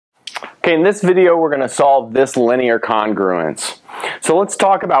Okay, in this video we're going to solve this linear congruence. So let's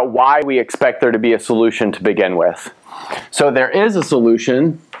talk about why we expect there to be a solution to begin with. So there is a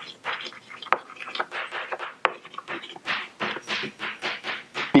solution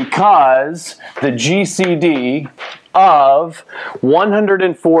because the GCD of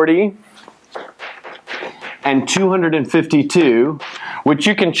 140 and 252, which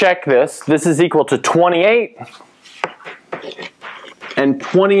you can check this is equal to 28, and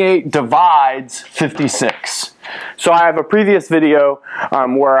 28 divides 56. So I have a previous video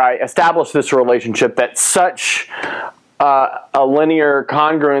where I established this relationship that such a linear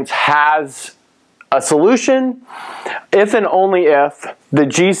congruence has a solution if and only if the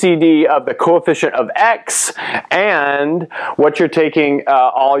GCD of the coefficient of x and what you're taking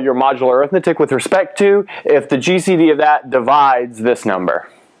all your modular arithmetic with respect to, if the GCD of that divides this number.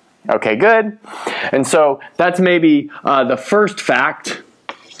 Okay, good. And so that's maybe the first fact.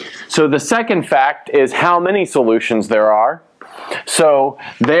 So the second fact is how many solutions there are. So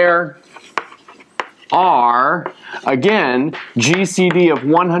there are, again, GCD of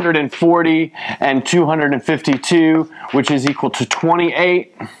 140 and 252, which is equal to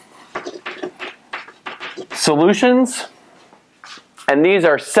 28 solutions. And these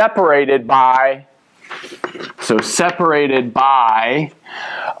are separated by,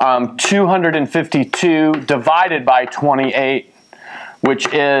 252 divided by 28,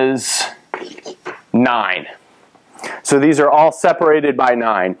 which is 9. So these are all separated by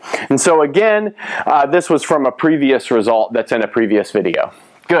 9. And so again, this was from a previous result that's in a previous video.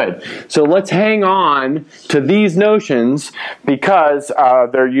 Good. So let's hang on to these notions because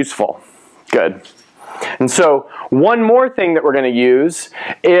they're useful. Good. And so one more thing that we're going to use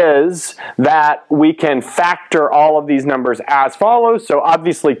is that we can factor all of these numbers as follows. So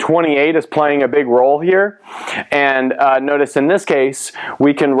obviously 28 is playing a big role here. And notice in this case,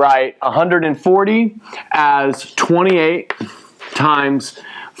 we can write 140 as 28 times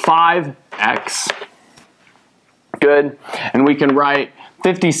 5x. Good. And we can write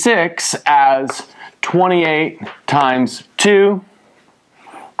 56 as 28 times 2.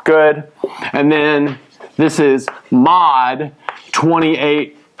 Good. And then this is mod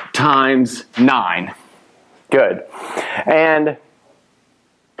 28 times 9. Good. And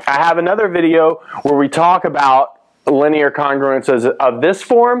I have another video where we talk about linear congruences of this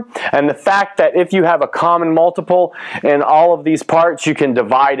form and the fact that if you have a common multiple in all of these parts, you can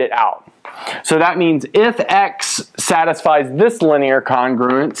divide it out. So that means if x satisfies this linear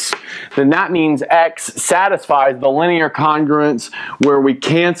congruence, then that means x satisfies the linear congruence where we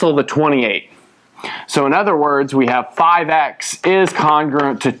cancel the 28. So in other words, we have 5x is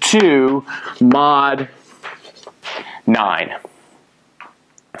congruent to 2 mod 9.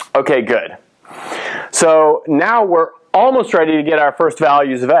 Okay, good. So now we're almost ready to get our first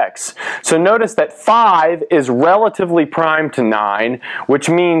values of x. So notice that 5 is relatively prime to 9, which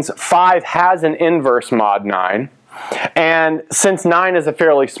means 5 has an inverse mod 9. And since 9 is a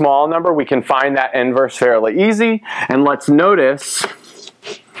fairly small number, we can find that inverse fairly easy. And let's notice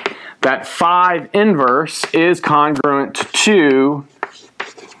that 5 inverse is congruent to 2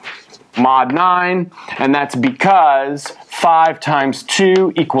 mod 9, and that's because 5 times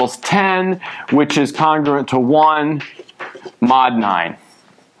 2 equals 10, which is congruent to 1 mod 9.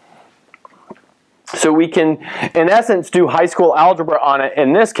 So we can, in essence, do high school algebra on it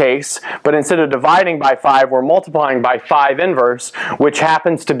in this case, but instead of dividing by 5, we're multiplying by 5 inverse, which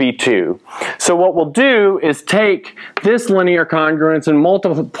happens to be 2. So what we'll do is take this linear congruence and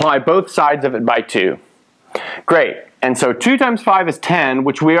multiply both sides of it by 2. Great. And so 2 times 5 is 10,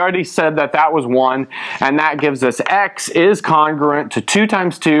 which we already said that was 1, and that gives us x is congruent to 2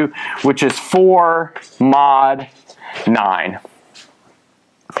 times 2, which is 4 mod 9.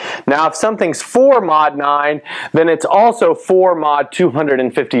 Now if something's 4 mod 9, then it's also 4 mod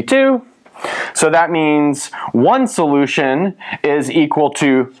 252. So that means one solution is equal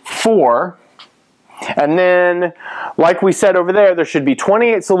to 4. And then, like we said over there should be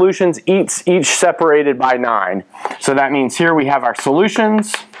 28 solutions, each separated by 9. So that means here we have our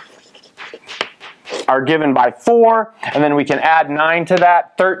solutions are given by 4, and then we can add 9 to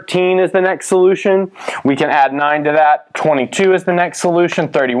that. 13 is the next solution. We can add 9 to that. 22 is the next solution.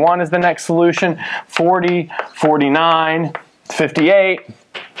 31 is the next solution. 40, 49, 58,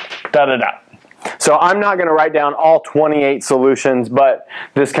 da-da-da. So I'm not going to write down all 28 solutions, but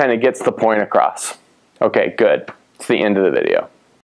this kind of gets the point across. Okay, good. It's the end of the video.